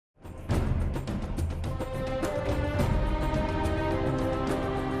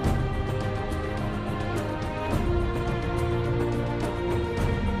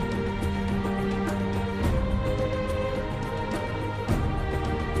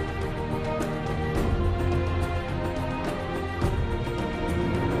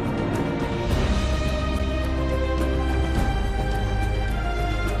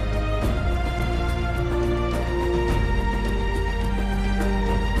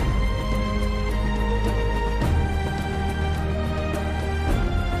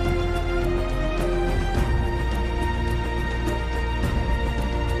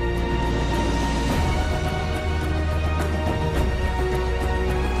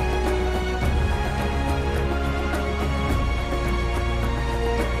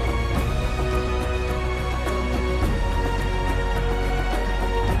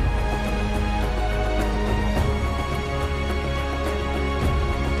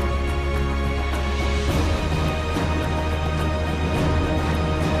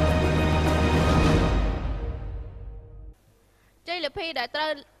ពីដែលត្រូ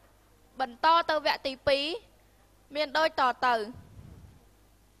វបន្តទៅវគ្គទី2មានដូចតទៅ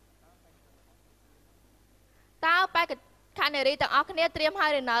តើបេក្ខនារីទាំងអស់គ្នាត្រៀមហើ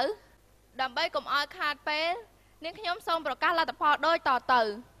យឬនៅដើម្បីកុំឲ្យខាតពេលនាងខ្ញុំសូមប្រកាសលទ្ធផលដូចតទៅ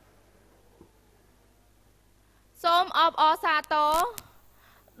សូមអបអរសាទរ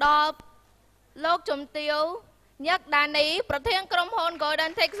ដល់លោកជំទាវញឹកដានីប្រធានក្រុមហ៊ុន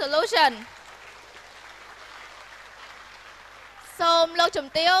Golden Tech Solution សូមលោកជំ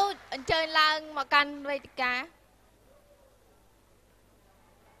ទាវអញ្ជើញឡើងមកកាន់វេទិកា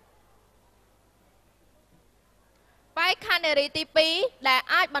បេក្ខនារីទី2ដែល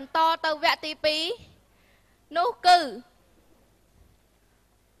អាចបន្តទៅវគ្គទី2នោះគឺ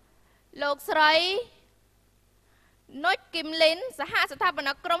លោកស្រីនុចគឹមលីនសហស្ថាប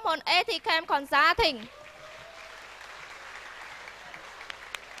និកក្រុមហ៊ុន ATCam Consulting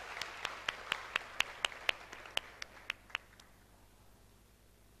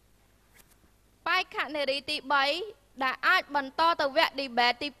បេក្ខនារីទី3ដែលអាចបន្តទៅវគ្គ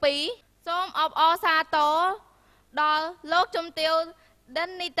Debate ទី2សូមអបអរសាទរដល់លោកជំទាវដិន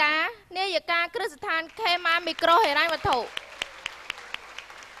នីតានាយិកាគ្រឹះស្ថានខេមាមីក្រូហិរញ្ញវត្ថុ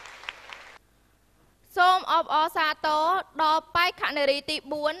សូមអបអរសាទរដល់បេក្ខនារីទី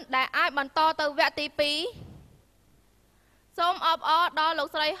4ដែលអាចបន្តទៅវគ្គទី2សូមអបអរដល់លោក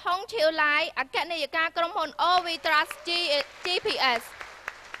ស្រីហុងឈៀវឡាយអគ្គនាយិកាក្រុមហ៊ុន OV Trust GPS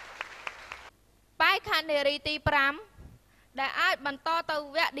បេក្ខនារីទី5ដែលអាចបន្តទៅ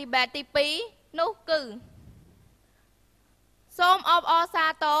វគ្គ Debate ទី2នោះគឺសូមអបអរសា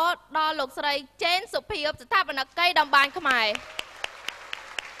ទរដល់លោកស្រីចេនសុភាពស្ថាបនិកកៃតម្បាញខ្មែរ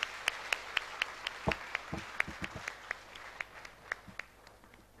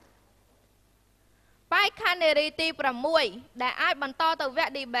បេក្ខនារីទី6ដែលអាចបន្តទៅវគ្គ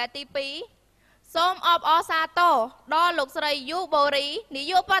Debate ទី2សូមអបអរសាទរដល់លោកស្រីយូបូរីនា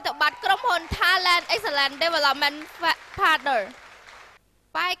យកប្រតិបត្តិក្រុមហ៊ុន Talent Excellent Development Partner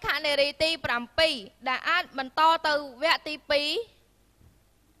បេក្ខនារីទី7ដែលអាចបន្តទៅវគ្គទី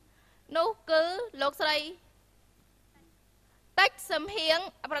2នោះគឺលោកស្រីតិចសំហៀង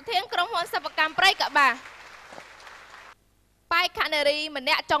ប្រធានក្រុមហ៊ុនសិប្បកម្មព្រៃកបាបេក្ខនារីម្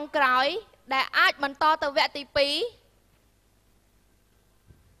នាក់ចុងក្រោយដែលអាចបន្តទៅវគ្គទី2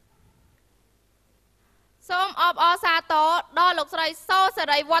សូមអបអរសាទរដល់លោកស្រីសូសេ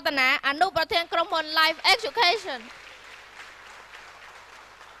រីវឌ្ឍនាអនុប្រធានក្រុមហ៊ុន Life Education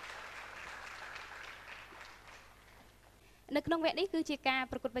នៅក្នុងវគ្គនេះគឺជាការ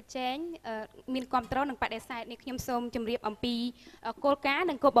ប្រកួតប្រជែងមានគ្រប់គ្រងនិងបដិសេធនេះខ្ញុំសូមជម្រាបអំពីគោលការណ៍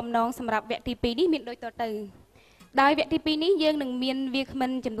និងគោលបំណងសម្រាប់វគ្គទី2នេះមានដូចតទៅដោយវគ្គទី2នេះយើងនឹងមានវាគ្មិ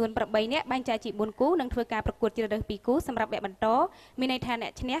នចំនួន8នាក់បែងចែកជា4គូនិងធ្វើការប្រកួតជ្រើសរើស2គូសម្រាប់វគ្គបន្តមានន័យថាអ្ន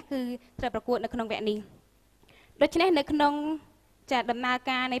កឈ្នះគឺត្រូវប្រកួតនៅក្នុងវគ្គនេះដូច្នេះនៅក្នុងដំណើរ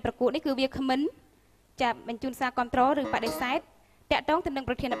ការនៃប្រកួតនេះគឺវាគ្មិនបញ្ជូនសារគ្រប់គ្រងឬបដិសេធតាក់ទងទៅនឹង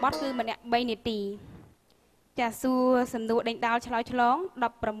ប្រធានបទគឺម្នាក់3នាទីសួរសំណួរដេញដោលឆ្លើយឆ្លង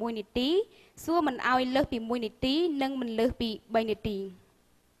16នាទីសួរមិនឲ្យលើសពី1នាទីនិងមិនលើសពី3នាទី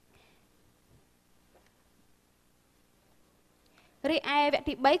រីឯវគ្គ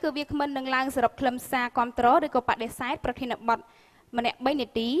ទី3គឺវាគ្មិននឹងឡើងសរុបខ្លឹមសារគ្រប់គ្រងឬក៏បដិសេធប្រធានបទម្នាក់3នា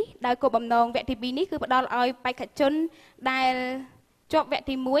ទីដោយគោលបំណងវគ្គទី2នេះគឺផ្ដល់ឲ្យបេក្ខជនដែលជាប់វគ្គ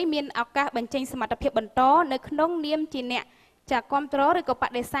ទី1មានឱកាសបញ្ចេញសមត្ថភាពបន្តនៅក្នុងនាមជាអ្នកគ្រប់គ្រងឬក៏ប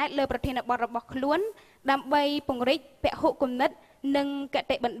ដិសេធលើប្រធានបទរបស់ខ្លួនដើម្បីពង្រីកពហុគំនិតនិងគ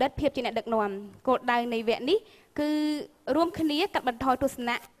តិបណ្ឌិតភាពជាអ្នកដឹកនាំគោលដៅនៃវគ្គនេះគឺរួមគ្នាកាត់បន្ថយទស្ស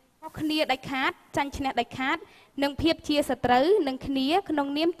នៈខុសគ្នាដាច់ខាតចាញ់ឈ្នះដាច់ខាតនិងភាពជាសត្រូវនឹងគ្នាក្នុង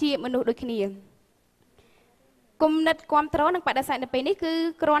នាមជាមនុស្សដូចគ្នាគំនិតគ្រប់គ្រងនិងបដិសេធនៅពេលនេះគឺ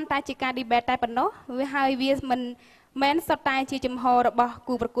គ្រាន់តែជាការ debate តែប៉ុណ្ណោះវាហើយវាមិនមែនសុទ្ធតែជាចំហរបស់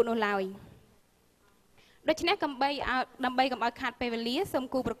គូប្រកួតនោះឡើយដូច្នេះដើម្បីកុំឲ្យខាតពេលវេលាសូម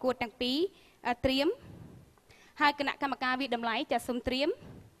គូប្រកួតទាំងពីរត្រៀមហើយគណៈកម្មការវិតម្លៃចាសូមត្រៀម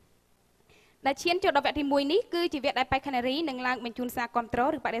ដែលឈានចូលដល់វគ្គទី1នេះគឺជាវគ្គដែលបេក្ខនារីនឹងឡើងបញ្ជូនសារគ្រប់គ្រង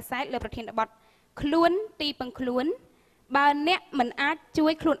ឬបដិសេធលើប្រធានបទខ្លួនទីពឹងខ្លួនបើអ្នកមិនអាចជួ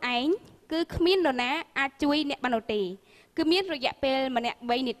យខ្លួនឯងគឺគ្មាននរណាអាចជួយអ្នកបាននោះទេគឺមានរយៈពេលម្នាក់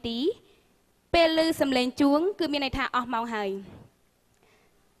3នាទីពេលឮសំឡេងជួងគឺមានន័យថាអស់ម៉ោងហើយ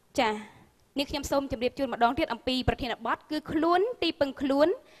ចានេះខ្ញុំសូមជម្រាបជូនម្ដងទៀតអំពីប្រធានបទគឺខ្លួនទីពឹងខ្លួន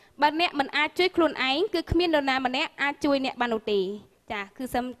បើអ្នកមិនអាចជួយខ្លួនឯងគឺគ្មាននរណាម្នាក់អាចជួយអ្នកបាននោះទេចា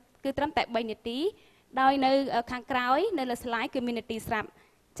គឺត្រឹមតែ3នាទីដោយនៅខាងក្រោយនៅលើ slide គឺមាននាទីស្រាប់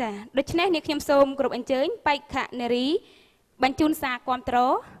ចាដូច្នេះនេះខ្ញុំសូមគោរពអញ្ជើញបេក្ខនារីបញ្ជូនសារគ្រប់គ្រ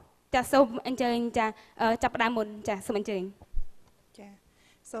ងចាសូមអញ្ជើញចាចាប់ផ្ដើមមុនចាសូមអញ្ជើញចា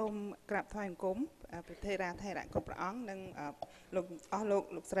ស សូមក្រាបថ្វាយបង្គំព្រះថេរាថេរៈគ្រប់ព្រះអង្គនិងលោ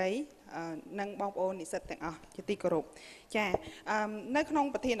កស្រីនិងបងប្អូននិស្សិតទាំងអស់ជាទីគោរពចានៅក្នុង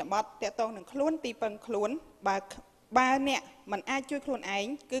ប្រធានបទតកតងនឹងខ្លួនទីពឹងខ្លួនបើអ្នកមិនអាចជួយខ្លួនឯង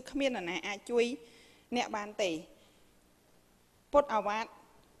គឺគ្មាននរណាអាចជួយអ្នកបានទេពុទ្ធអាវាត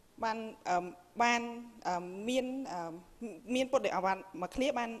បានមានពុទ្ធអាវាតមួយឃ្លា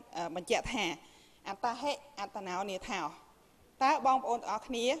បានបញ្ជាក់ថាអត្តហិអត្តនោនេថាតើបងប្អូនទាំងអស់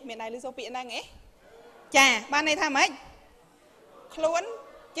គ្នាមានដៃឮសូរពាក្យហ្នឹងទេចាបានន័យថាម៉េចខ្លួន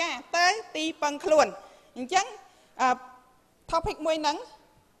ចាទៅទីពឹងខ្លួនអញ្ចឹងtopic មួយហ្នឹង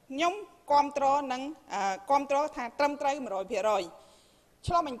ខ្ញុំគ្រប់គ្រងនឹងគ្រប់គ្រងថាត្រឹមត្រូវ 100%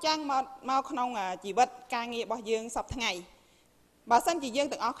 ឆ្លុះបញ្ចាំងមកក្នុងជីវិតការងាររបស់យើងសប្តាហ៍ថ្ងៃបើសិនជាយើង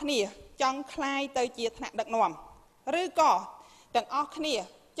ទាំងអស់គ្នាចង់คลายទៅជាថ្នាក់ដឹកនាំឬក៏ទាំងអស់គ្នា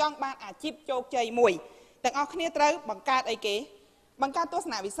ចង់បានអាជីពជោគជ័យមួយទាំងអស់គ្នាត្រូវបង្កើតអីគេបង្កើតទស្ស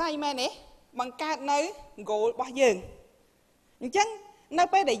នវិស័យមែនទេបង្កើតនៅ goal របស់យើងអញ្ចឹងនៅ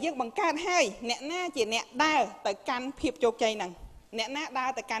ពេលដែលយើងបង្កើតហើយអ្នកណាជាអ្នកដើរទៅកាន់ភាពជោគជ័យហ្នឹងអ្នកណាដើរ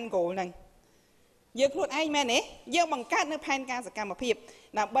ទៅកាន់ goal ហ្នឹងយើងខ្លួនឯងមែនទេយើងបង្កើតនៅផែនការសកម្មភាព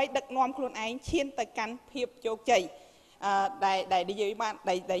ដើម្បីដឹកនាំខ្លួនឯងឈានទៅកាន់ភាពជោគជ័យដែលនិយាយបាន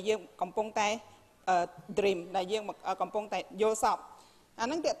ដែលយើងកំពុងតែ dream ដែលយើងកំពុងតែយល់សពអា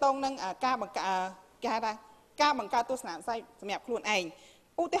ហ្នឹងតកតងនឹងការបង្កើតទស្សនវិស័យសម្រាប់ខ្លួនឯង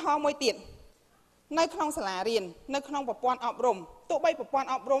ឧទាហរណ៍មួយទៀតនៅក្នុងសាលារៀននៅក្នុងប្រព័ន្ធអប់រំទោះបីប្រព័ន្ធ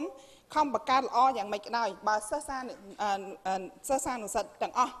អប់រំខំបង្កើតល្អយ៉ាងម៉េចក៏ដោយបើសិស្សសានុសិស្ស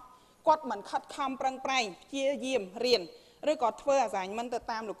ទាំងអស់គាត់មិនខិតខំប្រឹងប្រែងព្យាយាមរៀនឬក៏ធ្វើ assignment ទៅ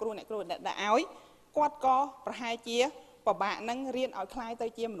តាមលោកគ្រូអ្នកគ្រូដែលឲ្យគាត់ក៏ប្រហែលជាពិបាកនឹងរៀនឲ្យคล้ายទៅ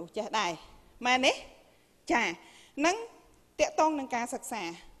ជាមនុស្សចេះដែរមែនទេចានឹងតកតងនឹងការសិក្សា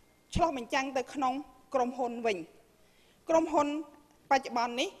ឆ្លោះបញ្ចាំងទៅក្នុងក្រុមហ៊ុនវិញក្រុមហ៊ុនបច្ចុប្ប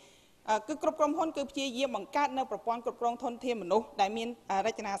ន្ននេះគឺគ្រប់ក្រុមហ៊ុនគឺព្យាយាមបង្កើតនៅប្រព័ន្ធគ្រប់គ្រងធនធានមនុស្សដែលមានរ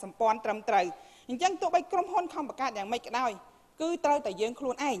ចនាសម្ព័ន្ធត្រឹមត្រូវអញ្ចឹងទោះបីក្រុមហ៊ុនខំបង្កើតយ៉ាងម៉េចក៏ដោយគឺត្រូវតែយើងខ្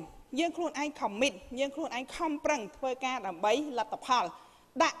លួនឯងcommit យើងខ្លួនឯងខំប្រឹងធ្វើការដើម្បីលទ្ធផល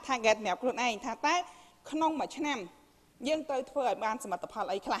ដាក់ target សម្រាប់ខ្លួនឯងថាតើក្នុងមួយឆ្នាំយើងត្រូវធ្វើឲ្យបានសមិទ្ធផល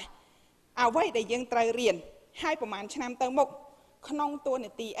អីខ្លះអ្វីដែលយើងត្រូវរៀនហើយប្រហែលឆ្នាំទៅមុខក្នុងតួ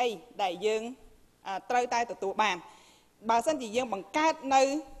នាទីអីដែលយើងត្រូវតែទទួលបានបើសិនជាយើងបង្កើតនៅ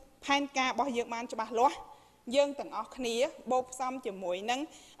ផែនការរបស់យើងបានច្បាស់លាស់យើងទាំងអស់គ្នាបូកផ្សំជាមួយនឹង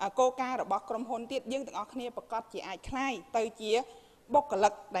គោលការណ៍របស់ក្រុមហ៊ុនទៀតយើងទាំងអស់គ្នាប្រកាសជាអាចคล้ายទៅជាបុគ្គលិ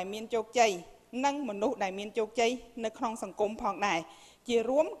កដែលមានជោគជ័យនិងមនុស្សដែលមានជោគជ័យនៅក្នុងសង្គមផងដែរជា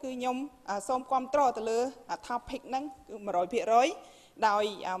រួមគឺខ្ញុំសូមគ្រប់គ្រងទៅលើ topic ហ្នឹងគឺ 100% ដោយ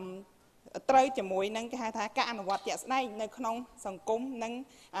ត្រូវជាមួយនឹងគេហៅថាការអនុវត្តជាក់ស្ដែងនៅក្នុងសង្គមនិង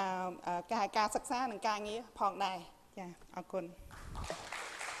ការសិក្សានិងការងារផងដែរចាអរគុណ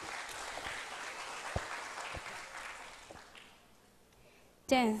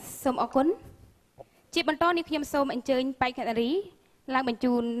ចាសូមអរគុណជាបន្តនេះខ្ញុំសូមអញ្ជើញបេក្ខនារីឡើងបញ្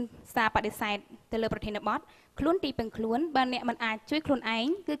ជូនសារបដិសេធទៅលើប្រធានបទខ្លួនទីពឹងខ្លួនបើអ្នកមិនអាចជួយខ្លួនឯង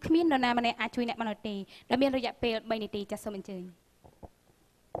គឺគ្មាននរណាម្នាក់អាចជួយអ្នកបានទេដែលមានរយៈពេល3នាទីចាសសូមអញ្ជើញ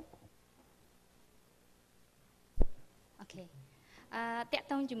អូខេតក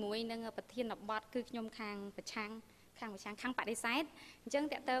តងជាមួយនឹងប្រធានបទគឺខ្ញុំខាងប្រឆាំងខាងបដិសេធអញ្ចឹង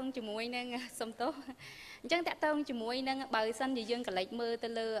តកតងជាមួយនឹងសំទោសអញ្ចឹងតកតងជាមួយនឹងបើសិនជាយើងកលេចមើលទៅ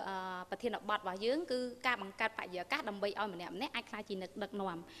លើប្រធានបទរបស់យើងគឺការបង្កើតបរិយាកាសដើម្បីឲ្យម្នាក់អាចក្លាយជាដឹក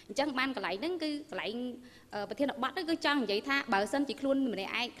នាំអញ្ចឹងបានកន្លែងហ្នឹងគឺកន្លែងប្រធានបទហ្នឹងគឺចង់និយាយថាបើសិនជាខ្លួនម្នា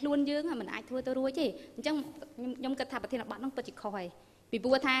ក់ឯងខ្លួនយើងមិនអាចធ្វើទៅរួចទេអញ្ចឹងខ្ញុំគិតថាប្រធានបទហ្នឹងពិតជាខុសហើយពីព្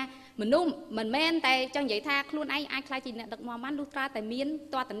រោះថាមនុស្សមិនមែនតែចង់និយាយថាខ្លួនឯងអាចខ្លាចជាអ្នកដឹកនាំបានលុះត្រាតែមាន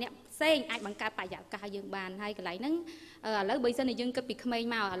តតអ្នកផ្សេងអាចបង្កើតបរិយាកាសយើងបានហើយកន្លែងហ្នឹងឥឡូវបើសិនជាយើងគិតពីក្មេង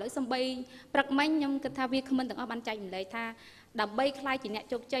មកឥឡូវសំបីព្រឹកមិញខ្ញុំគិតថាវាគ្មិនទាំងអស់បានចែកម្លែកថាដើម្បីខ្លាចជាអ្នក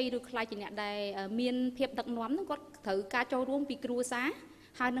ជោគជ័យឬខ្លាចជាអ្នកដែលមានភាពដឹកនាំហ្នឹងគាត់ត្រូវការចូលរួមពីគ្រួសារ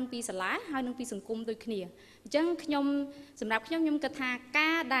ហើយនឹងពីសាលាហើយនឹងពីសង្គមដូចគ្នាអញ្ចឹងសម្រាប់ខ្ញុំគិតថា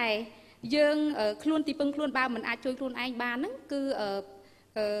ការដែលយើងខ្លួនទីពឹងខ្លួនបើមិនអាចជួយខ្លួនឯងបានហ្នឹង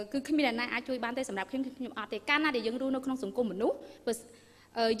គឺគ្មានអ្នកណាអាចជួយបានទេសម្រាប់ខ្ញុំអត់ទេកាលណាដែលយើងរស់នៅក្នុងសង្គមមនុស្ស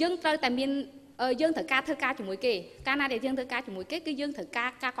យើងត្រូវតែមានយើងត្រូវការធ្វើការជាមួយគេកាលណាដែលយើងធ្វើការជាមួយគេគឺយើងត្រូវការ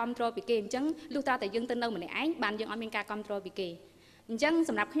ការគ្រប់គ្រងពីគេអញ្ចឹងលុះត្រាតែយើងទៅនៅម្នាក់ឯងបានយើងអត់មានការគ្រប់គ្រងពីគេអញ្ចឹង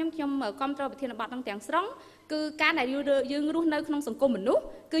សម្រាប់ខ្ញុំគ្រប់គ្រងប្រធានបទហ្នឹងទាំងស្រុងគឺការដែលយើងរស់នៅក្នុងសង្គមមនុស្ស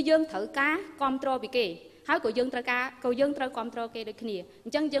គឺយើងត្រូវការគ្រប់គ្រងពីគេហើយក៏យើងត្រូវគ្រប់គ្រងគេដូចគ្នាអ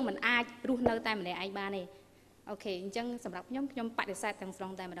ញ្ចឹងយើងមិនអាចរស់នៅតែម្នាក់ឯងបានទេអូខេអញ្ចឹងសម្រាប់ខ្ញុំបដិសេធទាំងស្រុ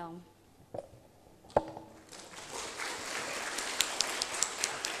ងតែម្ដង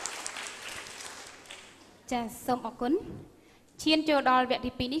ចាសូមអរគុណ ឈានចូលដល់វគ្គ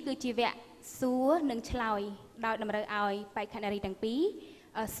ទី2នេះគឺជាវគ្គសួរនិងឆ្លើយដោយតម្រូវឲ្យបេក្ខនារីទាំងពីរ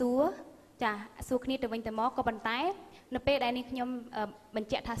សួរចាសួរគ្នាទៅវិញទៅមកក៏ប៉ុន្តែនៅពេលដែលនេះខ្ញុំបញ្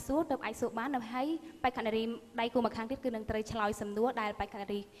ជាក់ថាសួរទៅអាចសួរបាននៅហើយបេក្ខនារីដៃគូម្ខាងទៀតគឺនឹងត្រូវឆ្លើយសំណួរដែលបេក្ខនា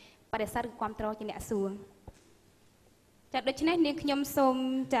រីបដិសេធឬគ្រប់គ្រងជាអ្នកសួរចាដូច្នេះនាងខ្ញុំសូម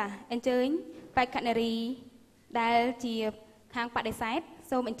ចាអញ្ជើញបេក្ខនារីដែលជាខាងបដិសេធ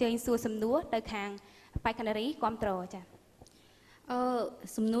សូមអញ្ជើញសួរសំណួរទៅខាងបេក្ខនារីគ្រប់គ្រងចា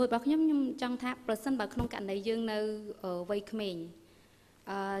សំណួររបស់ខ្ញុំចង់ថាប្រសិនបើក្នុងករណីយើងនៅវ័យក្មេង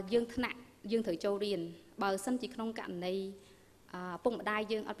យើងថ្នាក់យើងត្រូវចូលរៀនបើសិនជាក្នុងករណីពុកម្ដាយ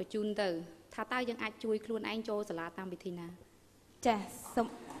យើងអត់បញ្ជូនទៅថាតើយើងអាចជួយខ្លួនឯងចូលសាលាតាមវិធីណាចាសូម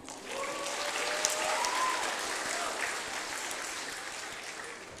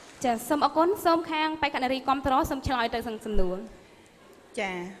ចាសូមអរគុណសូមខាងបេក្ខនារីគ្រប់គ្រងសូមឆ្លើយទៅសំណួរ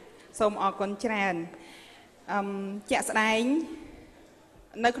ចាសូមអរគុណច្រើនជាក់ស្ដែង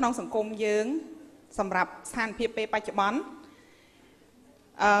នៅក្នុងសង្គមយើងសម្រាប់ស្ថានភាពពេលបច្ចុប្បន្ន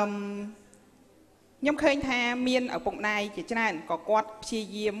ខ្ញុំឃើញថាមានឪពុកម្ដាយជាច្រើនក៏គាត់ព្យា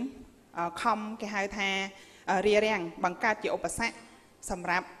យាមខំគេហៅថារារាំងបង្កើតជាឧបសគ្គសម្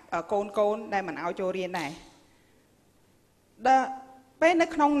រាប់កូនដែលមិនឲ្យចូលរៀនដែរដល់ពេលនៅ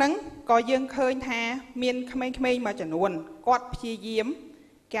ក្នុងហ្នឹងក៏យើងឃើញថាមានក្មេងៗមួយចំនួនគាត់ព្យាយាម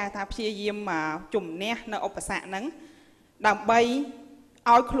គេថាព្យាយាមជំនះនៅឧបសគ្គហ្នឹងដើម្បី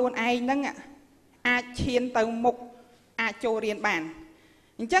ឲ្យខ្លួនឯងហ្នឹងអាចឈានទៅមុខអាចចូលរៀនបាន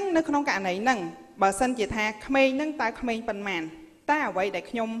អញ្ចឹងនៅក្នុងករណីហ្នឹងបើសិនជាថាក្មេងហ្នឹងតើក្មេងប៉ុន្មានតែអ្វីដែល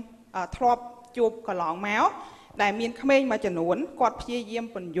ខ្ញុំធ្លាប់ជួបកន្លងមកដែលមានក្មេងមួយចំនួនគាត់ព្យាយាម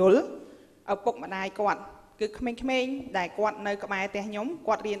ពន្យល់ឪពុកម្ដាយគាត់គឺក្មេងៗដែលគាត់នៅក្បែរផ្ទះខ្ញុំ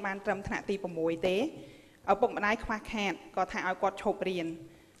គាត់រៀនបានត្រឹមថ្នាក់ទី6ទេឪពុកម្ដាយខ្វះខាតក៏ថាឲ្យគាត់ឈប់រៀន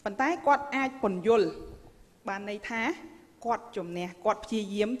ប៉ុន្តែគាត់អាចពន្យល់បានន័យថាគាត់ជំនះគាត់ព្យា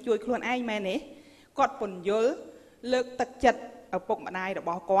យាមជួយខ្លួនឯងមែនទេគាត់ពន្យល់លើកទឹកចិត្តឪពុកម្ដាយរប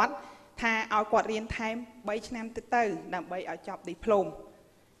ស់គាត់ថាឲ្យគាត់រៀនថែម3ឆ្នាំទៀតទៅដើម្បីឲ្យចប់ឌីប្លូម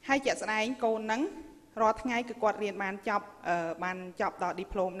ហើយជាក់ស្ដែងកូនហ្នឹងរាល់ថ្ងៃគឺគាត់រៀនបានចប់ដល់ឌី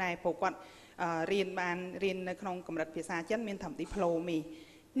ប្លូមដែរព្រោះគាត់រៀននៅក្នុងកម្រិតភាសាចិនមានត្រឹមឌីប្លូម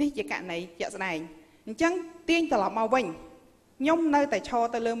នេះជាករណីជាក់ស្ដែងអញ្ចឹងទាញត្រឡប់មកវិញខ្ញុំនៅតែឈរ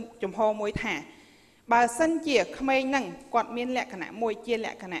ទៅលើចំហមួយថាបើសិនជាក្មេងហ្នឹងគាត់មានលក្ខណៈមួយជាល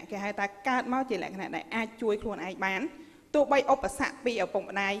ក្ខណៈគេហៅថាកើតមកជាលក្ខណៈដែលអាចជួយខ្លួនឯងបានទោះបីឧបសគ្គពីឪពុក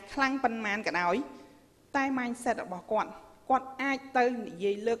ម្ដាយខ្លាំងប៉ុន្មានក៏ដោយតែ mindset របស់គាត់អាចទៅនិ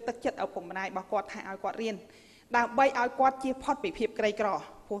យាយលើកទឹកចិត្តឪពុកម្ដាយរបស់គាត់ថាឲ្យគាត់រៀនដើម្បីឲ្យគាត់ជៀសផុតពីភាពក្រីក្រ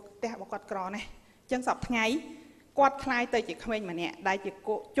ព្រោះផ្ទះរបស់គាត់ក្រណាស់អញ្ចឹងសប្តាហ៍ថ្ងៃគាត់ខ្លាយទៅជាក្មេងម្នាក់ដែលជា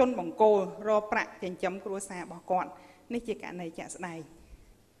ជនបង្គោលរកប្រាក់ចិញ្ចឹមគ្រួសាររបស់គាត់នេះជាករណីជាក់ស្ដែង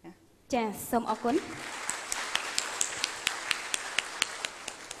ចាសូមអរគុណ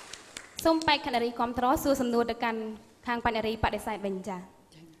សូមបេក្ខនារីគ្រប់គ្រងសួរសំណួរទៅកាន់ខាងបេក្ខនារីបដិសេធវិញចា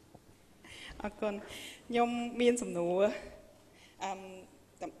អរគុណខ្ញុំមានសំណួរ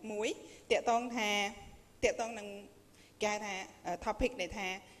មួយតាក់ទងនឹងគេថា topic ដែលថា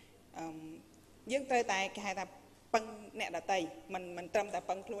យើងត្រូវតែគេហៅថាពឹងអ្នកដទៃមិនត្រឹមតែ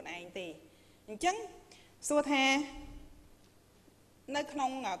ពឹងខ្លួនឯងទេអញ្ចឹងសួរថានៅក្នុ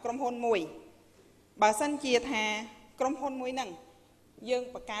ងក្រុមហ៊ុនមួយបើសិនជាថាក្រុមហ៊ុនមួយហ្នឹងយើង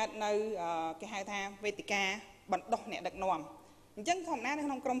បង្កើតនៅគេហៅថាវេទិកាបណ្ដុះអ្នកដឹកនាំអញ្ចឹងធម្មតានៅ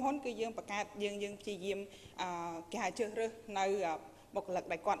ក្នុងក្រុមហ៊ុនគឺយើងបង្កើតយើងព្យាយាមគេហៅជ្រើសរើសនៅបុគ្គលិក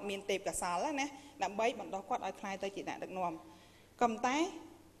ដែលគាត់មានទេពកោសល្យណាដើម្បីបណ្ដុះគាត់ឲ្យក្លាយទៅជាអ្នកដឹកនាំក៏ប៉ុន្តែ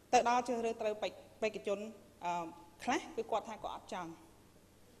ទៅដល់ជ្រើសរើសត្រូវបេក្ខជនខ្លះគឺគាត់ថាគាត់អត់ចង់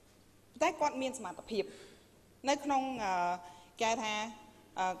តែគាត់មានសមត្ថភាពនៅក្នុងគេថា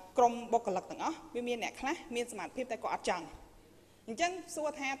ក្រុមបុគ្គលិកទាំងអស់វាមានអ្នកខ្លះមានសមត្ថភាពតែគាត់អត់ចង់អញ្ចឹងសួរ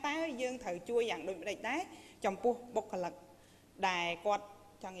ថាតើយើងត្រូវជួយយ៉ាងដូចម្ដេចដែរចំពោះបុគ្គលិកដែលគាត់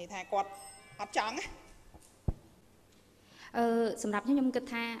ចង់និយាយថាគាត់អត់ចង់សម្រាប់ខ្ញុំគិត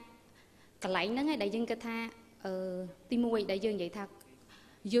ថាកន្លែងហ្នឹងឯងដែលយើងគិតថាទី1ដែលយើងនិយាយថា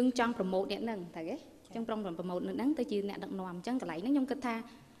យើងចង់ប្រម៉ូទអ្នកហ្នឹងតែគេចង់ប្រម៉ូទអ្នកហ្នឹងទៅជាអ្នកដឹកនាំអញ្ចឹងកន្លែងហ្នឹងខ្ញុំគិតថា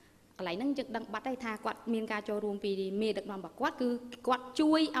កន្លែងហ្នឹងយើងដឹងបាត់ហើយថាគាត់មានការចូលរួមពីមេដឹកនាំរបស់គាត់គឺគាត់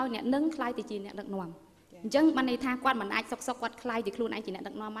ជួយឲ្យអ្នកនឹងខ្លាយទៅជាអ្នកដឹកនាំអញ្ចឹងបានន័យថាគាត់មិនអាចសុកគាត់ខ្លាយទៅខ្លួនឯងជាអ្នក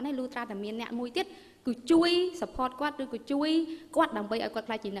ដឹកនាំបានទេលុះត្រាតែមានអ្នកមួយទៀតគឺជួយ support គាត់ឬក៏ជួយគាត់ដើម្បីឲ្យគាត់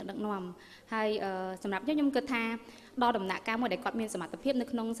ខ្លាយជាអ្នកដឹកនាំហើយសម្រាប់ខ្ញុំគិតថាដល់ដំណាក់កាលមួយដែលគាត់មានសមត្ថភាពនៅ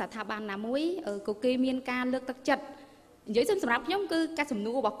ក្នុងស្ថាប័នណាមួយក៏គេមានការលើកទឹកចិត្តនិយាយសម្រាប់ខ្ញុំគឺការសំ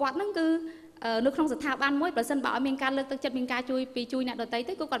ណួររបស់គាត់ហ្នឹងគឺនៅក្នុងស្ថាប័នមួយប្រសិនបើឲ្យមានការលើកទឹកចិត្តមានការជួយអ្នកដទៃ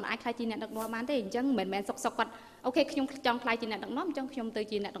ទៅគាត់មិនអាចខ្លាចជាអ្នកដឹកនាំបានទេអញ្ចឹងមិនមែនសុកគាត់ អូខេខ្ញុំចង់ខ្លាយជាអ្នកដឹកនាំអញ្ចឹងខ្ញុំទៅ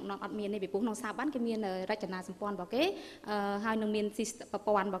ជាអ្នកដឹកនាំអត់មានទេពីព្រោះក្នុងស្ថាប័នគេមានរចនាសម្ព័ន្ធរបស់គេហើយនឹងមានប្រ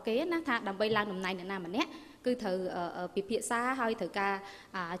ព័ន្ធរបស់គេណាថាដើម្បីឡើងតំណែងអ្នកណាម្នាក់គឺត្រូវពិភាក្សាហើយត្រូវការ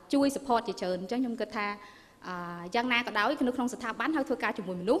ជួយ support ជាច្រើនអញ្ចឹងខ្ញុំគិតថាយ៉ាងណាក៏ដោយក្នុងស្ថាប័នហើយធ្វើការជា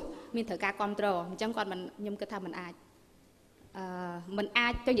មួយមនុស្សមានត្រូវការគ្រប់គ្រងអញ្ចឹងគាត់មិនខ្ញុំគិតថាមិនអាច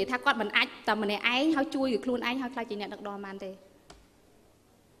ទៅនិយាយថាគាត់មិនអាចតែម្នាក់ឯងហើយជួយខ្លួនឯងហើយខ្លាចជាអ្នកដឹកនាំបានទេ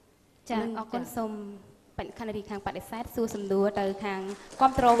ចាអរគុណសូមបញ្ខានរីខាងបដិសេធសួរសំណួរទៅខាងគ្រ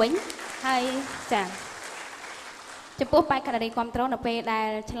ប់គ្រងវិញហើយចាចំពោះបេក្ខនារីគ្រប់គ្រងនៅពេលដែល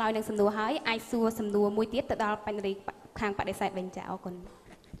ឆ្លើយនឹងសំណួរហើយអាចសួរសំណួរមួយទៀតទៅដល់បេក្ខនារីខាងបដិសេធវិញចាអរគុណ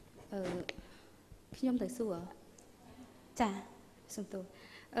ខ្ញុំទៅសួរចាសំទោស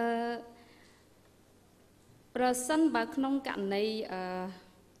ប្រសិនបើក្នុងករណី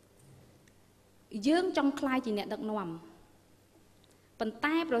យើងចង់ខ្លាយជាអ្នកដឹកនាំប៉ុន្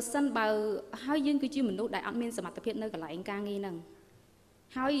តែប្រសិនបើហើយយើងគឺជាមនុស្សដែលអត់មានសមត្ថភាពនៅកន្លែងការងារហ្នឹង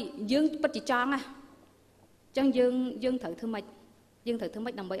ហើយយើងពិតជាចង់ណាអញ្ចឹងយើងត្រូវធ្វើម៉េច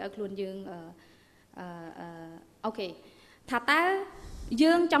ដើម្បីឲ្យខ្លួនយើងអូខេថាតើ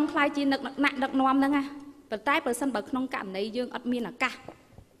យើងចង់ខ្លាយជាអ្នកដឹកនាំហ្នឹងណាប៉ុន្តែប្រសិនបើក្នុងករណីយើងអត់មានឱកាស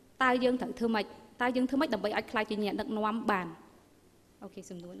តើយើងត្រូវធ្វើម៉េចដើម្បីឲ្យខ្លាយជាអ្នកដឹកនាំបានអូខេ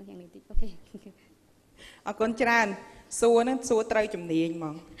សំណួរហ្នឹងយ៉ាងនេះតិចអូខេអរគុណច្រើនសួរហ្នឹងសួរត្រូវជំនាញហ្ម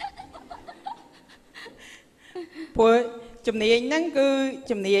ងព្រោះជំនាញហ្នឹងគឺ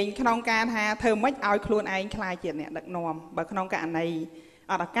ជំនាញក្នុងការថាធ្វើម៉េចឲ្យខ្លួនឯងខ្លាយជាអ្នកដឹកនាំបើក្នុងករណី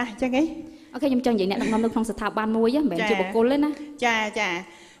អត់ឱកាសអញ្ចឹងហីអូខេខ្ញុំចង់និយាយអ្នកដឹកនាំនៅក្នុងស្ថាប័នមួយមិនមែនជាបុគ្គលទេណាចា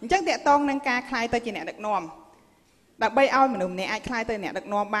អញ្ចឹងតកតងនឹងការខ្លាយទៅជាអ្នកដឹកនាំដើម្បីឲ្យមនុស្សម្នាក់អាចខ្លាយទៅអ្នកដឹក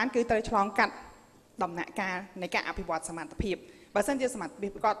នាំបានគឺត្រូវឆ្លងកាត់ដំណាក់កាលនៃការអភិវឌ្ឍសមត្ថភាពបើសិនជាសមត្ថភា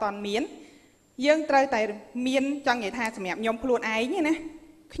ពគាត់អត់មានយើងត្រូវតែមានចង់និយាយថាសម្រាប់ខ្ញុំខ្លួនឯងណា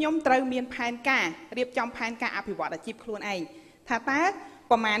ខ្ញុំត្រូវមានផែនការរៀបចំផែនការអភិវឌ្ឍអាជីពខ្លួនឯងថាតើ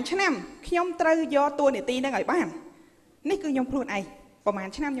ប្រហែលឆ្នាំខ្ញុំត្រូវយកតួនាទីនឹងឲ្យបាននេះគឺខ្ញុំខ្លួនឯងប្រហែល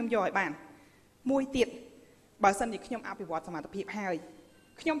ឆ្នាំខ្ញុំយកឲ្យបានមួយទៀតបើសិនជាខ្ញុំអភិវឌ្ឍសមត្ថភាពហើយ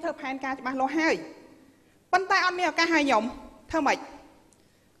ខ្ញុំធ្វើផែនការច្បាស់លាស់ហើយប៉ុន្តែអត់មានឱកាសឲ្យខ្ញុំធ្វើម៉េច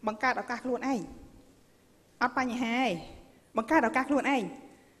បង្កើតឱកាសខ្លួនឯងអត់បញ្ហាទេបង្កើតឱកាសខ្លួនឯង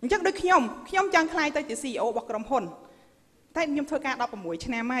អញ្ចឹងដូចខ្ញុំចង់ខ្លាយទៅជា CEO របស់ក្រុមហ៊ុនតែខ្ញុំធ្វើការ16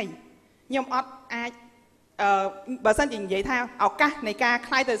ឆ្នាំហើយខ្ញុំអត់អាចបើសិនជានិយាយថាឱកាសនៃការ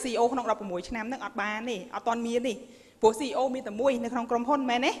ខ្លាយទៅ CEO ក្នុង16ឆ្នាំហ្នឹងអត់បានទេអត់ទាន់មានទេព្រោះ CEO មានតែមួយនៅក្នុងក្រុមហ៊ុន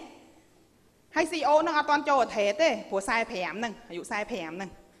មែនទេហើយ CEO ហ្នឹងអត់ទាន់ចូលអធិទេព្រោះ45ហ្នឹងអាយុ45ហ្នឹង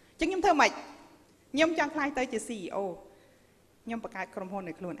អញ្ចឹងខ្ញុំធ្វើម៉េចខ្ញុំចង់ខ្លាយទៅជា CEO ខ្ញុំបង្កើតក្រុមហ៊ុន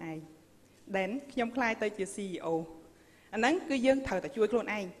នៃខ្លួនឯងដែលខ្ញុំខ្លាយទៅជា CEO អាហ្នឹងគឺយើងត្រូវតែជួយខ្លួន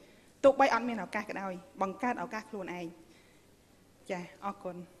ឯងទោះបីអត់មានឱកាសក៏ដោយបង្កើតឱកាសខ្លួនឯងចាអរ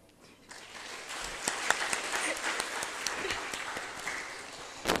គុណ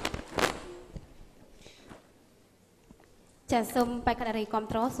ចាសូមបេក្ខនារីគ្រប់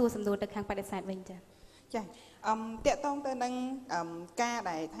គ្រងសួរសំណួរទៅខាងបដិសេធវិញចាតកតងទៅនឹងការ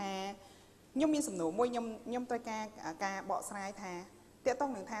ដែលថាខ្ញុំមានសំណួរមួយខ្ញុំត្រូវការបកស្រាយថាតកតង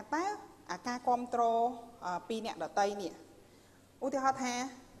នឹងថាតើការគ្រប់គ្រងពីអ្នកដតីនេះឧទាហរណ៍ថា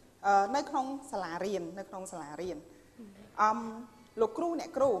នៅក្នុងសាលារៀនលោកគ្រូអ្នក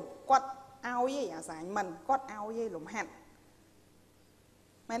គ្រូគាត់ឲ្យឯអាសាញមិនគាត់ឲ្យឯលំហាត់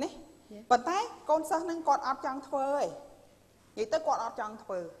មែនទេប៉ុន្តែកូនសិស្សនឹងគាត់អត់ចង់ធ្វើទេនិយាយទៅគាត់អត់ចង់ធ្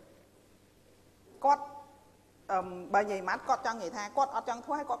វើគាត់បើនិយាយម៉ាត់គាត់ចង់និយាយថាគាត់អត់ចង់ធ្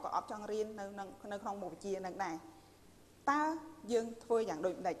វើហើយគាត់ក៏អត់ចង់រៀននៅក្នុងមុខវិជ្ជានឹងដែរតើយើងធ្វើយ៉ាង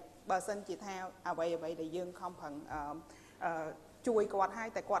ដូចម្ដេចបើសិនជាថាអ្វីដែលយើងខំប្រឹងជួយគាត់ហើយ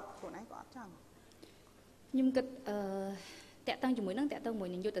តែគាត់ខ្លួនឯងក៏អត់ចង់ខ្ញុំគិតតាក់ទងជាមួយនឹង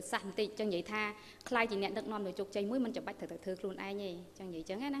យុទ្ធសាស្ត្របន្តិចចឹងនិយាយថាខ្លាយជាអ្នកដឹកនាំនៅជោគជ័យមួយមិនចាំបាច់ត្រូវតែធ្វើខ្លួនឯងទេចឹងនិយាយ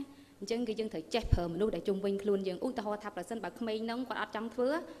ចឹងណាអញ្ចឹងគឺយើងត្រូវចេះប្រើមនុស្សដែលជុំវិញខ្លួនយើងឧទាហរណ៍ថាប្រសិនបើក្មេងហ្នឹងគាត់អត់ចង់ធ្វើ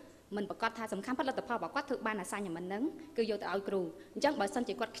មិនប្រកាសថាសំខាន់ផលិតផលរបស់គាត់ធ្វើបានអាសាញមិនហ្នឹងគឺយកទៅឲ្យគ្រូអញ្ចឹងបើសិន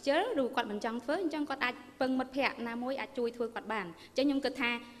ជាគាត់ខ្ជិលឬគាត់មិនចង់ធ្វើអញ្ចឹងគាត់អាចពឹងមិត្តភ័ក្តិណាមួយអាចជួយធ្វើគាត់បានអញ្ចឹងខ្ញុំគិត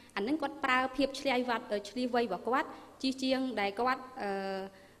ថាអានឹងគាត់ប្រើភាពឆ្លៀវវៃរបស់គាត់ជាជាងដែលគាត់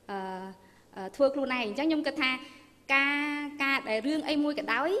ធ្វើខ្លួនឯងអញ្ចឹងខ្ញុំគិតថាការដែលរឿងអីមួយក៏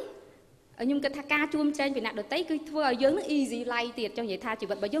ដោយខ្ញុំគិតថាការជួមចែងពីអ្នកដទៃគឺធ្វើឲ្យយើងនឹង easy life ទៀតចឹងនិយាយថាជី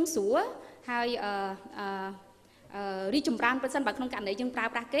វិតរបស់យើងស្រួលហើយរីចម្រើនប្រសិនបើក្នុងករណីយើងប្រើ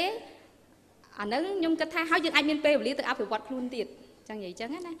ប្រាស់គេអានឹងខ្ញុំគិតថាហើយយើងអាចមានពេលវេលាទៅអភិវឌ្ឍខ្លួនទៀតចឹងនិយាយចឹង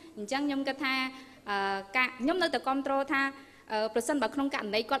ណាអញ្ចឹងខ្ញុំគិតថាខ្ញុំនៅតែគ្រប់គ្រងថាប្រសិនបើក្នុងករ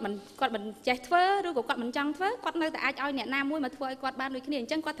ណីគាត់មិនចេះធ្វើឬក៏គាត់មិនចង់ធ្វើគាត់នៅតែអាចឲ្យអ្នកណាមួយមកធ្វើឲ្យគាត់បានដូចគ្នាអ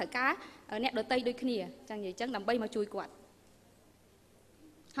ញ្ចឹងគាត់ត្រូវការអ្នកដទៃដូចគ្នាចឹងនិយាយចឹងដើម្បីមកជួយគាត់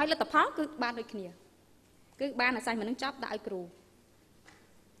ហើយលទ្ធផលគឺបានដូចគ្នា គឺបានអាស្រ័យមកនឹងចប់ដាក់ឲ្យគ្រូ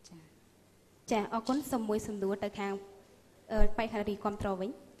ចាអរគុណសូមមួយសំណួរទៅខាងបេក្ខនារីគ្រប់គ្រងវិញ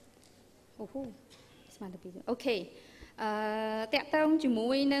អូហូស្មានតែពីអូខេតាក់ទងជា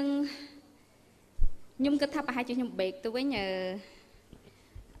មួយនឹងខ្ញុំគិតថាប្រហែលជាខ្ញុំបេកទៅវិញ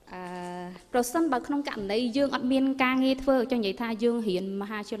ប្រសិនបើក្នុងករណីយើងអត់មានការងារធ្វើចង់និយាយថាយើងរៀនម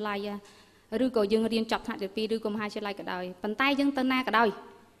ហាវិទ្យាល័យឬក៏យើងរៀនចប់ថ្នាក់ទី2ឬក៏មហាវិទ្យាល័យក៏ដោយប៉ុន្តែយើងទៅណាក៏ដោយ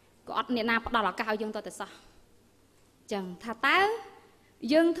ក៏អត់អ្នកណាផ្ដល់ឱកាសឲ្យយើងទៅតែសោះអញ្ចឹងថាតើ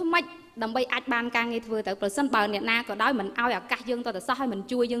យើងធ្វើម៉េចដើម្បីអាចបានការងារធ្វើទៅប្រសិនបើអ្នកណាក៏ដោយមិនឲ្យឱកាសយើងទៅតែសោះហើយមិន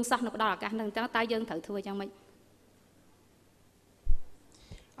ជួយយើងសោះនៅផ្ដល់ឱកាសហ្នឹងតើយើងត្រូវធ្វើយ៉ាងម៉េច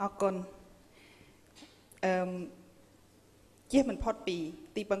អរគុណជៀសមិនផុតពី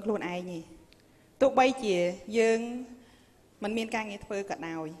ទីពឹងខ្លួនឯងទេទោះបីជាយើងមិនមានការងារធ្វើក៏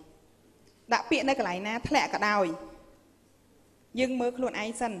ដោយដាក់ពាក្យនៅកន្លែងណាធ្លាក់ក៏ដោយយើងមើលខ្លួនឯ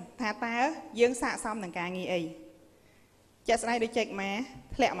ងសិនថាតើយើងស័ក្តិសមនឹងការងារអីជាក់ស្ដែងដូចចេកម៉ា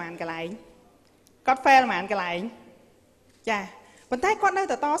ធ្លាក់ប៉ុន្មានកន្លែងគាត់ fail ប៉ុន្មានកន្លែងចាប៉ុន្តែគាត់នៅ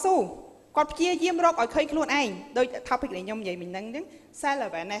តែតស៊ូគាត់ព្យាយាមរកឲ្យឃើញខ្លួនឯងដូច topic ដែលខ្ញុំនិយាយមិញហ្នឹងអញ្ចឹង self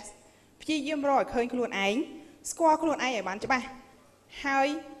awareness ព្យាយាមរកឲ្យឃើញខ្លួនឯងស្គាល់ខ្លួនឯងឲ្យបានច្បាស់ហើយ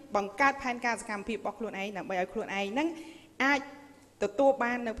បង្កើតផែនការសកម្មភាពរបស់ខ្លួនឯងដើម្បីឲ្យខ្លួនឯងហ្នឹងអាចទទួល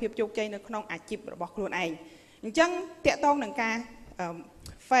បាននូវភាពជោគជ័យនៅក្នុងអាជីពរបស់ខ្លួនឯងអញ្ចឹងតាក់ទងនឹងការ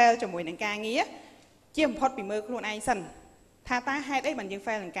fail ជាមួយនឹងការងារជាបំផុតពីមើលខ្លួនឯងសិនថាតើហេតុអីបានយើង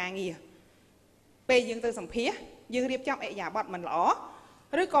fail នឹងការងារពេលយើងទៅសម្ភាសយើងរៀបចំអិយាបថមិនល្អ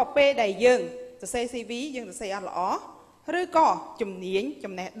ឬក៏ពេលដែលយើងសរសេរ CV យើងសរសេរអត់ល្អឬក៏ជំនាញ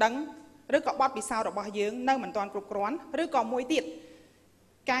ចំណេះដឹងឬក៏បទពិសោធន៍របស់យើងនៅមិនទាន់គ្រប់គ្រាន់ឬក៏មួយទៀត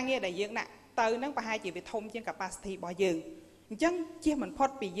ការងារដែលយើងដាក់ទៅនឹងប្រហែលជាវាធំជាង capacity របស់យើងអញ្ចឹងជៀសមិនផុត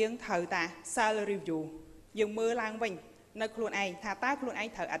ពីយើងត្រូវតា self review យើងមើលឡើងវិញនៅខ្លួនឯងថាតើខ្លួនឯង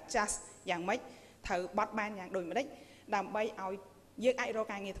ត្រូវ adjust យ៉ាងម៉េចត្រូវបត់បែនយ៉ាងដូចម្ដេចដើម្បីឲ្យយើងអាចរក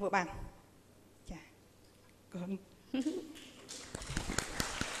ការងារធ្វើបានចាកូន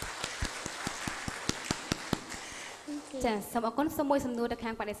ចាសូមអរគុណសូមមួយសំណួរទៅខា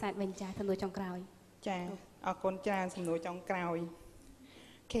ងបដិសេធវិញចាសំណួរចុងក្រោយចាអរគុណច្រើនសំណួរចុងក្រោយ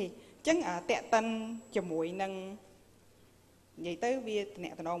អូខេអញ្ចឹងតេតិនជាមួយនឹងនិយាយទៅវាតំណ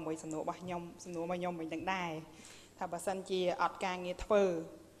តំណងមួយសំណួររបស់ខ្ញុំសំណួររបស់ខ្ញុំវិញទាំងដែរថាបើសិនជាអត់ការងារធ្វើ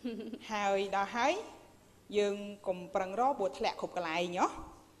ហើយដល់ហើយយើងកុំប្រឹងរកព្រោះធ្លាក់គ្រប់កន្លែងហ៎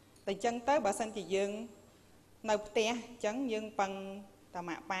តែអញ្ចឹងទៅបើសិនជាយើងនៅផ្ទះអញ្ចឹងយើងពឹងតា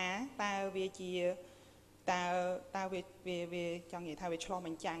ម៉ាក់ប៉ាតើវាជាតើវាចង់និយាយថាវាឆ្លោះប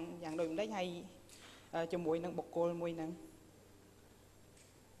ញ្ចាំងយ៉ាងដូចម្ដេចហើយជាមួយនឹងបុគ្គលមួយហ្នឹង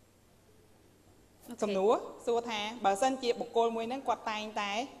សំណួរសួរថាបើសិនជាបុគ្គលមួយហ្នឹងគាត់តែង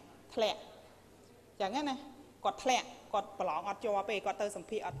តែធ្លាក់អញ្ចឹងណាគាត់ធ្លាក់គាត់ប្រឡងអត់ជាប់ទេគាត់ទៅសម្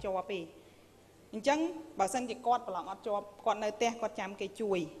ភារអត់ជាប់ទេអញ្ចឹងបើសិនជាគាត់ប្រឡងអត់ជាប់គាត់នៅផ្ទះគាត់ចាំគេ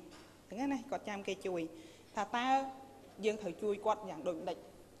ជួយអញ្ចឹងណាគាត់ចាំគេជួយថាតើយើងត្រូវជួយគាត់យ៉ាងដូចម្ដេច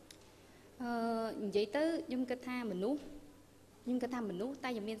និយាយទៅខ្ញុំគិតថាមនុស្សតែ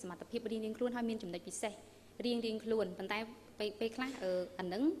ยังមានសមត្ថភាពរៀងខ្លួនហើយមានចំណុចពិសេសរៀងខ្លួនប៉ុន្តែពេលខ្លះអា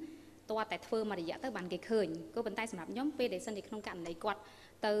នឹងតើតែធ្វើមួយរយៈទៅបានគេឃើញក៏ប៉ុន្តែសម្រាប់ខ្ញុំពេលដែលសិនជាក្នុងករណីគាត់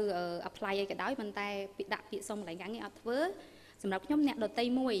ទៅ apply អីក៏ដោយប៉ុន្តែពីដាក់ពាក្យសុំកន្លែងការងារអត់ធ្វើសម្រាប់ខ្ញុំអ្នកដតី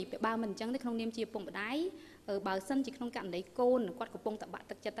មួយបើមិនអញ្ចឹងទេក្នុងនាមជាពុកម្ដាយបើសិនជាក្នុងករណីកូនគាត់កំពុងតែបាក់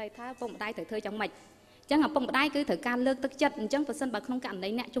ទឹកចិត្តទៅថាពុកម្ដាយត្រូវធ្វើយ៉ាងម៉េចអញ្ចឹងឪពុកម្ដាយគឺត្រូវការលើកទឹកចិត្តអញ្ចឹងបើសិនបើក្នុងករណី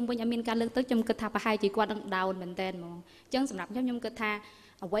អ្នកជុំវិញឲ្យមានការលើកទឹកខ្ញុំគិតថាប្រហែលជាគាត់នឹង down មែនតើហ្មងអញ្ចឹងសម្រាប់ខ្ញុំគិតថា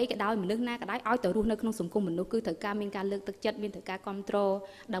អ្វីក៏ដោយមនុស្សណាក៏ដោយឲ្យទៅរស់នៅក្នុងសង្គមមនុស្សគឺត្រូវការមានការលើកទឹកចិត្តមានត្រូវការគ្រប់គ្រង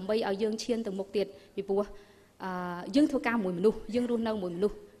ដើម្បីឲ្យយើងឈានទៅមុខទៀតពីព្រោះយើងធ្វើការមួយមនុស្សយើងរស់នៅមួយមនុ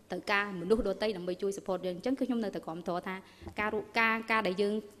ស្សត្រូវការមនុស្សដទៃដើម្បីជួយ support យើងអញ្ចឹងគឺខ្ញុំនៅតែគ្រប់គ្រងថាការដែលយើ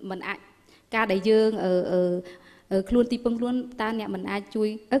ងមិនអាចការដែលយើងខ្លួនទីពឹងខ្លួនតើអ្នកមិនអាចជួយ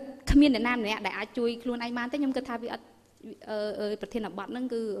គ្មានអ្នកណាម្នាក់ដែលអាចជួយខ្លួនឯងបានទេខ្ញុំគិតថាវាអត់ប្រធានបទហ្នឹង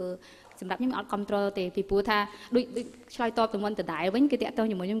គឺសម្រាប់ខ្ញុំអត់គ្រប់គ្រងទេពីព្រោះថាដូចឆ្លើយតបទៅមុនដដែលវិញគឺតាក់ទង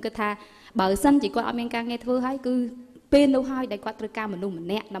ជាមួយខ្ញុំគិតថាបើសិនជាគាត់អត់មានការងារធ្វើហើយគឺពេលនោះហើយដែលគាត់ត្រូវការមនុស្សម្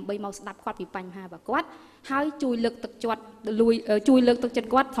នាក់ដើម្បីមកស្ដាប់គាត់ពីបញ្ហារបស់គាត់ហើយជួយលើកទឹកចិត្តជួយលើកទឹកចិត្ត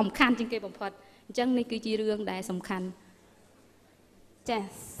គាត់សំខាន់ជាងគេបំផុតអញ្ចឹងនេះគឺជារឿងដែលសំខាន់ចា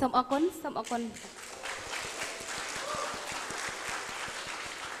សូមអរគុណសូមអរគុណ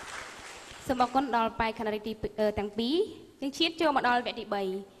សូមអរគុណដល់បេក្ខនារីទាំងពីរយើងឈានចូលមកដល់វគ្គទី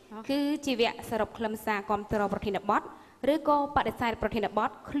3គឺជាវគ្គសរុបខ្លឹមសារគ្រប់គ្រងប្រធានបទឬក៏បដិសេធប្រធានបទ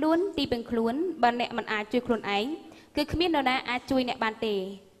ខ្លួនទីពឹងខ្លួនបើអ្នកមិនអាចជួយខ្លួនឯងគឺគ្មាននរណាអាចជួយអ្នកបានទេ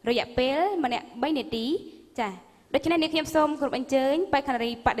រយៈពេលម្នាក់3នាទីចាដូច្នេះនេះខ្ញុំសូមគោរពអញ្ជើញបេក្ខនារី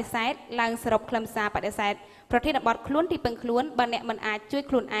បដិសេធឡើងសរុបខ្លឹមសារបដិសេធប្រធានបទខ្លួនទីពឹងខ្លួនបើអ្នកមិនអាចជួយ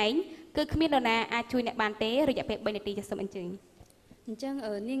ខ្លួនឯង គឺគ្មាននរណាអាចជួយអ្នកបានទេរយៈពេល3នាទីចាសូមអញ្ជើញ អញ្ចឹង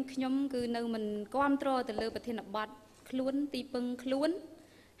នាងខ្ញុំគឺនៅមិនគ្រប់គ្រងទៅលើប្រធានបទខ្លួនទីពឹងខ្លួន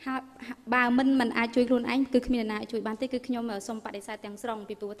ហើយបើមិនអាចជួយខ្លួនឯងគឺគ្មានអ្នកណាជួយបានទេគឺខ្ញុំសូមបដិសេធទាំងស្រុង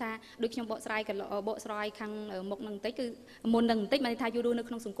ពីព្រោះថាដូចខ្ញុំបកស្រាយខាងមុខនឹងបន្តិចគឺមុននឹងបន្តិចបានថាយូរនៅ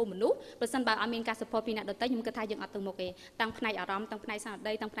ក្នុងសង្គមមនុស្សប្រសិនបើអត់មានការ support ពីអ្នកដទៃខ្ញុំគិតថាយើងអត់ទៅមុខទេតាំងផ្នែកអារម្មណ៍តាំងផ្នែកស្មារ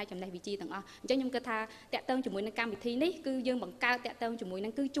តីតាំងផ្នែកចំណេះវិជ្ជាទាំងអស់អញ្ចឹងខ្ញុំគិតថាតាក់ទងជាមួយនឹងកម្មវិធីនេះគឺយើងបង្កើតតាក់ទងជាមួយនឹ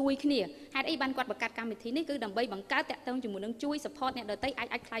ងគឺជួយគ្នាហេតុអីបានគាត់បង្កើតកម្មវិធីនេះគឺដើម្បីបង្កើតតាក់ទងជាមួយនឹងជួយ support អ្នកដទៃអា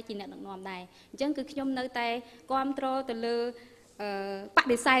ចខ្លាយជាអ្នកដឹកនាំដែរអញ្ចឹងគឺខ្ញុំនៅតែគ្រប់គ្រងទៅលើប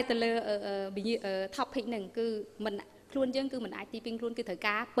ដិសេធទៅលើ topic ហ្នឹងគឺមិនខ្លួនយើងគឺមិនអាចទីពីខ្លួនគឺត្រូវ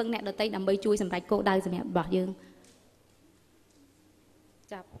ការពឹងអ្នកដទៃដើម្បីជួយសម្រេចគោលដៅសម្រាប់របស់យើង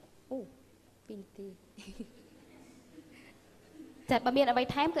ចាប់អូ2នាទីចាបើមានអ្វី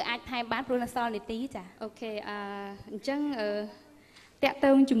ថែមគឺអាចថែមបានព្រោះនៅសល់នាទីចាអូខេអញ្ចឹងតាក់ទ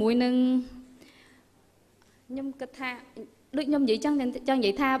ងជាមួយនឹងខ្ញុំគិតថាដូចខ្ញុំនិយាយចឹងនិ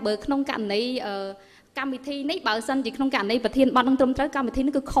យាយថាបើក្នុងករណីកម្មវិធីនេះបើសិនជាក្នុងករណីប្រធានបទនឹងត្រឹមត្រូវកម្មវិធី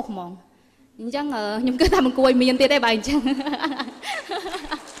នេះគឺខុសហ្មងអញ្ចឹងខ្ញុំគិតថាមិនគួរឲ្យមានទៀតទេបើអញ្ចឹង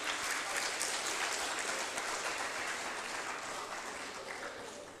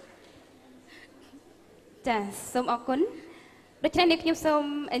ចាសូមអរគុណដូច្នេះនេះខ្ញុំសូម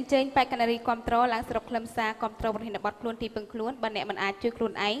អញ្ជើញបេក្ខនារីគ្រប់គ្រងឡើងសរុបខ្លឹមសារគ្រប់គ្រងប្រធានបទខ្លួនទីពឹងខ្លួនបើអ្នកមិនអាចជួយខ្លួ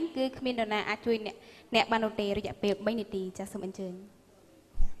នឯងគឺគ្មាននរណាអាចជួយអ្នកបាននោះទេរយៈពេល3នាទីចាសូមអញ្ជើញ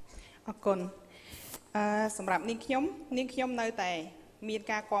អរគុណសម្រាប់នាងខ្ញុំនៅតែមាន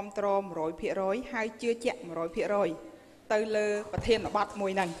ការគ្រប់គ្រង 100% ហើយជឿជាក់ 100% ទៅលើប្រធានបទមួ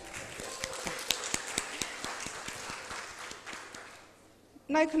យហ្នឹង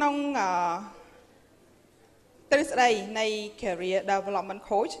នៅក្នុងទ្រឹស្ដីនៃ Career Development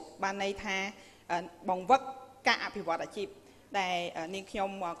Coach បានន័យថាបង្វឹកការអភិវឌ្ឍអាជីពដែលនាងខ្ញុំ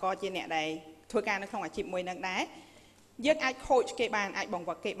ក៏ជាអ្នកដែលធ្វើការនៅក្នុងអាជីពមួយហ្នឹងដែរយើងអាច coach គេបានអាចបង្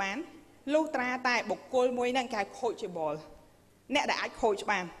វឹកគេបានលុះត្រាតែបុគ្គលមួយហ្នឹងគេហៅ coachable អ្នកដែលអាច coach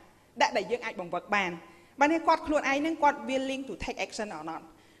បានដែលយើងអាចបង្វឹកបានបើនេះគាត់ខ្លួនឯងហ្នឹងគាត់ willing to take action or not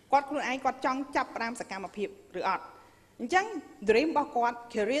គាត់ខ្លួនឯងគាត់ចង់ចាប់ផ្ដើមសកម្មភាពឬអត់អញ្ចឹង dream របស់គាត់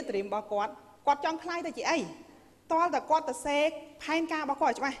career dream របស់គាត់ចង់ខ្លាយទៅជាអីតើតែគាត់ទៅសេកផែនការរបស់គា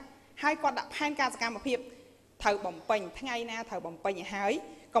ត់ច្បាស់ហើយគាត់ដាក់ផែនការសកម្មភាពត្រូវបំពេញថ្ងៃណាត្រូវបំពេញឲ្យហើយ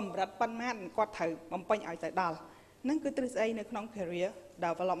កម្រិតប៉ុន្មានគាត់ត្រូវបំពេញឲ្យទៅដល់ហ្នឹងគឺទ្រឹស្ដីនៅក្នុង career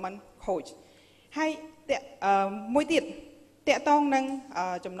development coach ហើយមួយទៀតតកតងនឹង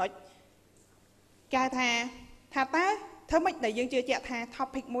ចំណុចគេថាតើធ្វើម៉េចដែលយើងជឿជាក់ថា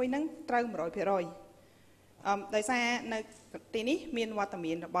topic មួយហ្នឹងត្រូវ 100% ដោយសារនៅទីនេះមានវត្ត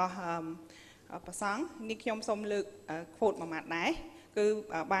មានរបស់ប្រសង់នេះខ្ញុំសូមលើក quote មួយម៉ាត់ដែរគឺ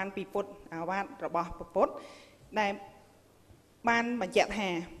បានពីពុទ្ធអាវាតរបស់ពុទ្ធដែលបានបញ្ជាក់ថា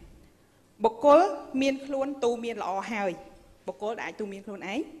បុគ្គលមានខ្លួនទូមានល្អហើយបុគ្គលដែលអាចទូមានខ្លួន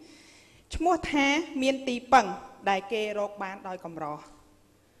ឯងឈ្មោះថាមានទីពឹងដែលគេរកបានដោយកម្រ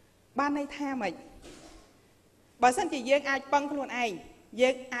បានន័យថាម៉េចបើសិនជាយើងអាចពឹងខ្លួនឯងយើ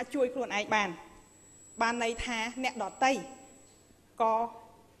ងអាចជួយខ្លួនឯងបានន័យថាអ្នកដទៃក៏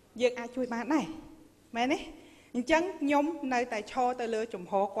យើងអាចជួយបានដែរមែនទេអញ្ចឹងខ្ញុំនៅតែឈរទៅលើជំ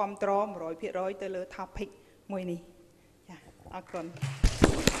ហរគ្រប់គ្រង 100% ទៅលើ topic មួយនេះចាអរគុណ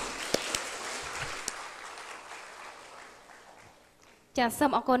ចាសូ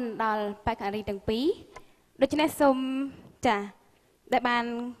មអរគុណដល់បេក្ខនារីទាំងពីរដូច្នេះសូមចាដែលបាន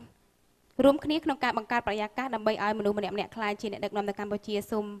រួមគ្នាក្នុងការបង្កើតបរិយាកាសដើម្បីឲ្យមនុស្សម្នាក់ៗក្លាយជាអ្នកដឹកនាំនៅកម្ពុជា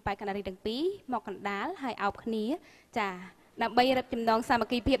សូមបេក្ខនារីទាំងពីរមកកណ្ដាលហើយអោបគ្នាចាដើម្បីរឹតចំណងសាម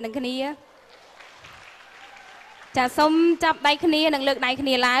គ្គីភាពនឹងគ្នាចាសូមចាប់ដៃគ្នានិងលើកដៃគ្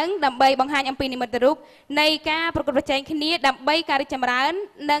នាឡើងដើម្បីបង្ហាញអំពីនិមិត្តរូបនៃការប្រកួតប្រជែងគ្នាដើម្បីការរីកចម្រើន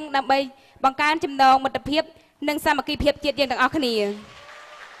និងដើម្បីបង្កើនចំណងមិត្តភាពនិងសាមគ្គីភាពជាតិយើងទាំងអស់គ្នា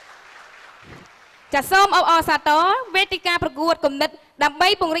ចាសូមអបអរសាទរវេទិកាប្រកួតគំនិតដើម្បី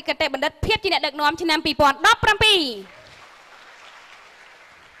ពង្រីកគតិបណ្ឌិតភាពជាអ្នកដឹកនាំឆ្នាំ2017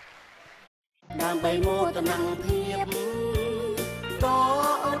ដើម្បីមោទនភាពក៏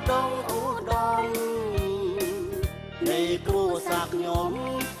ឧត្តមនៃគ្រួសារខ្ញុំ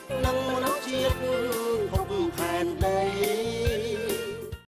និងមនុស្សជាតិ